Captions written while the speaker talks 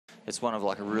it's one of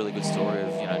like a really good story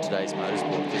of, you know, today's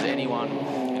motorsport, because anyone,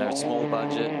 you know, small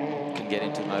budget can get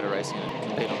into motor racing and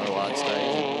compete on a large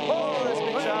stage. Oh,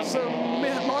 there's a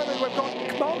moment. We've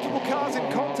got multiple cars in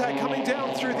contact coming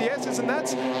down through the S's, and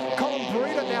that's Colin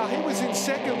Breeder now. He was in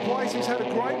second place. He's had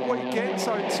a great weekend.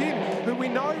 So Tim, who we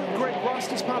know Greg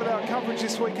Rust is part of our coverage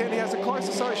this weekend, he has a close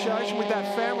association with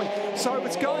that family. So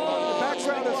it's going on in the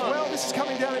background as well. This is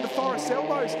coming down into Forest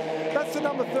Elbows. That's the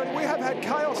number 30. We have had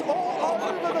chaos all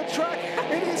over the track.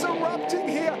 It is erupting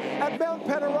here at Mount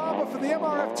Panorama for the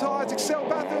MRF Tyres Excel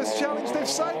Bathurst Challenge. They've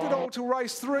saved it all to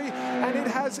race 3, and it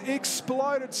has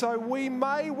exploded. So we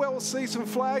may well see some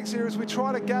flags here as we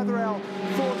try to gather our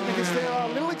thoughts, because there are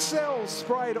little Excels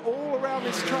sprayed all around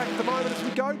this track at the moment as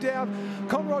we go down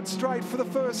Conrod Straight for the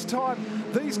first time.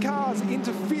 These cars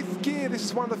into 5th gear. This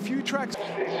is one of the few tracks.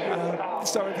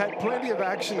 So we've had plenty of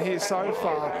action here so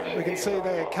far. We can see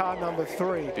there car number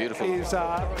 3 Beautiful. is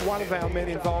one of our men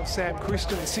involved, Sam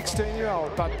Christian,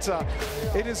 16-year-old. But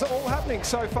it is all happening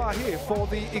so far here for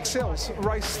the Excels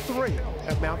Race 3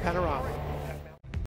 at Mount Panorama.